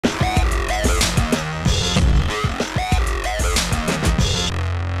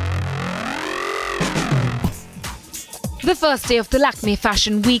The first day of the Lakme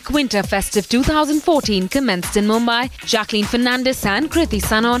Fashion Week Winter Festive 2014 commenced in Mumbai. Jacqueline Fernandez and Kriti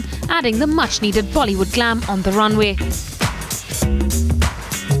Sanon adding the much-needed Bollywood glam on the runway.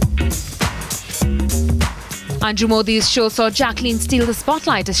 Anju Modi's show saw Jacqueline steal the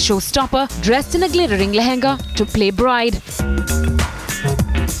spotlight as showstopper, dressed in a glittering lehenga to play bride.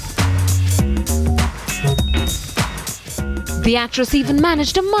 The actress even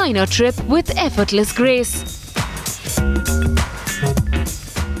managed a minor trip with effortless grace.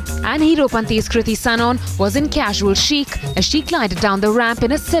 And Heropanti's Kriti Sanon was in casual chic as she glided down the ramp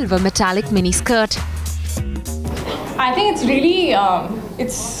in a silver metallic mini skirt. I think it's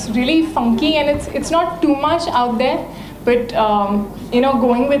really funky, and it's not too much out there, but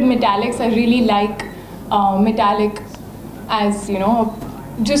going with metallics, I really like metallic as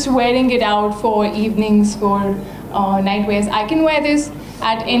just wearing it out for evenings, for night wears. I can wear this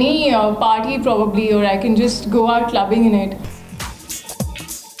at any party probably, or I can just go out clubbing in it.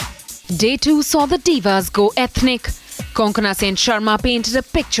 Day 2 saw the divas go ethnic. Konkona Sen Sharma painted a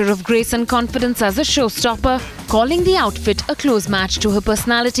picture of grace and confidence as a showstopper, calling the outfit a close match to her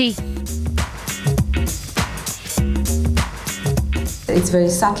personality. It's very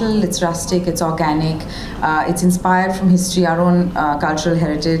subtle, it's rustic, it's organic, it's inspired from history, our own cultural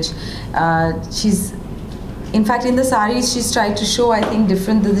heritage. In fact, in the saris, she's tried to show, I think, the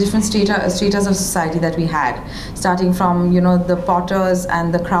different stratas of society that we had, starting from, the potters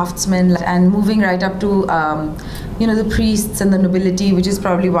and the craftsmen, and moving right up to, the priests and the nobility, which is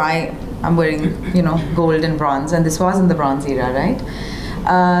probably why I'm wearing, gold and bronze, and this was in the bronze era,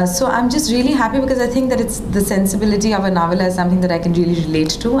 right? So I'm just really happy because I think that it's the sensibility of a novella is something that I can really relate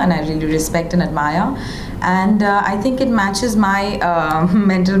to, and I really respect and admire, and I think it matches my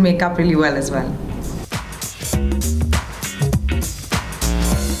mental makeup really well as well.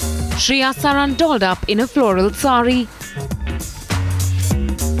 Shreya Saran dolled up in a floral sari.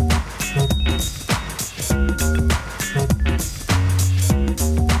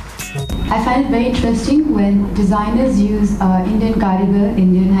 I find it very interesting when designers use Indian karigar,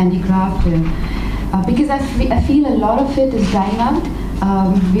 Indian handicraft, because I feel a lot of it is dying out.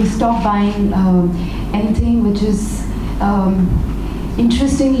 We stopped buying anything which is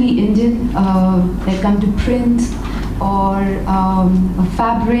interestingly Indian, that come to print or a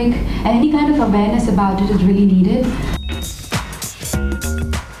fabric, and any kind of awareness about it is really needed.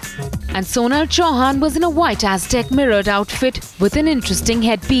 And Sonal Chauhan was in a white Aztec mirrored outfit with an interesting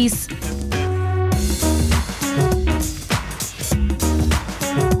headpiece.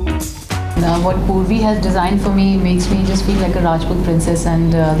 What Purvi has designed for me makes me just feel like a Rajput princess,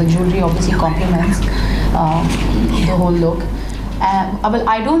 and the jewelry obviously complements the whole look. Well,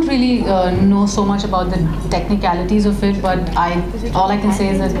 I don't really know so much about the technicalities of it, but all I can say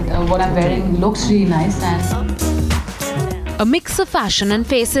is that what I'm wearing looks really nice. A mix of fashion and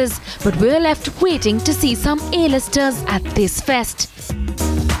faces, but we're left waiting to see some A-listers at this fest.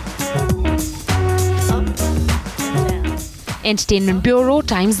 Entertainment Bureau,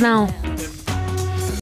 Times Now.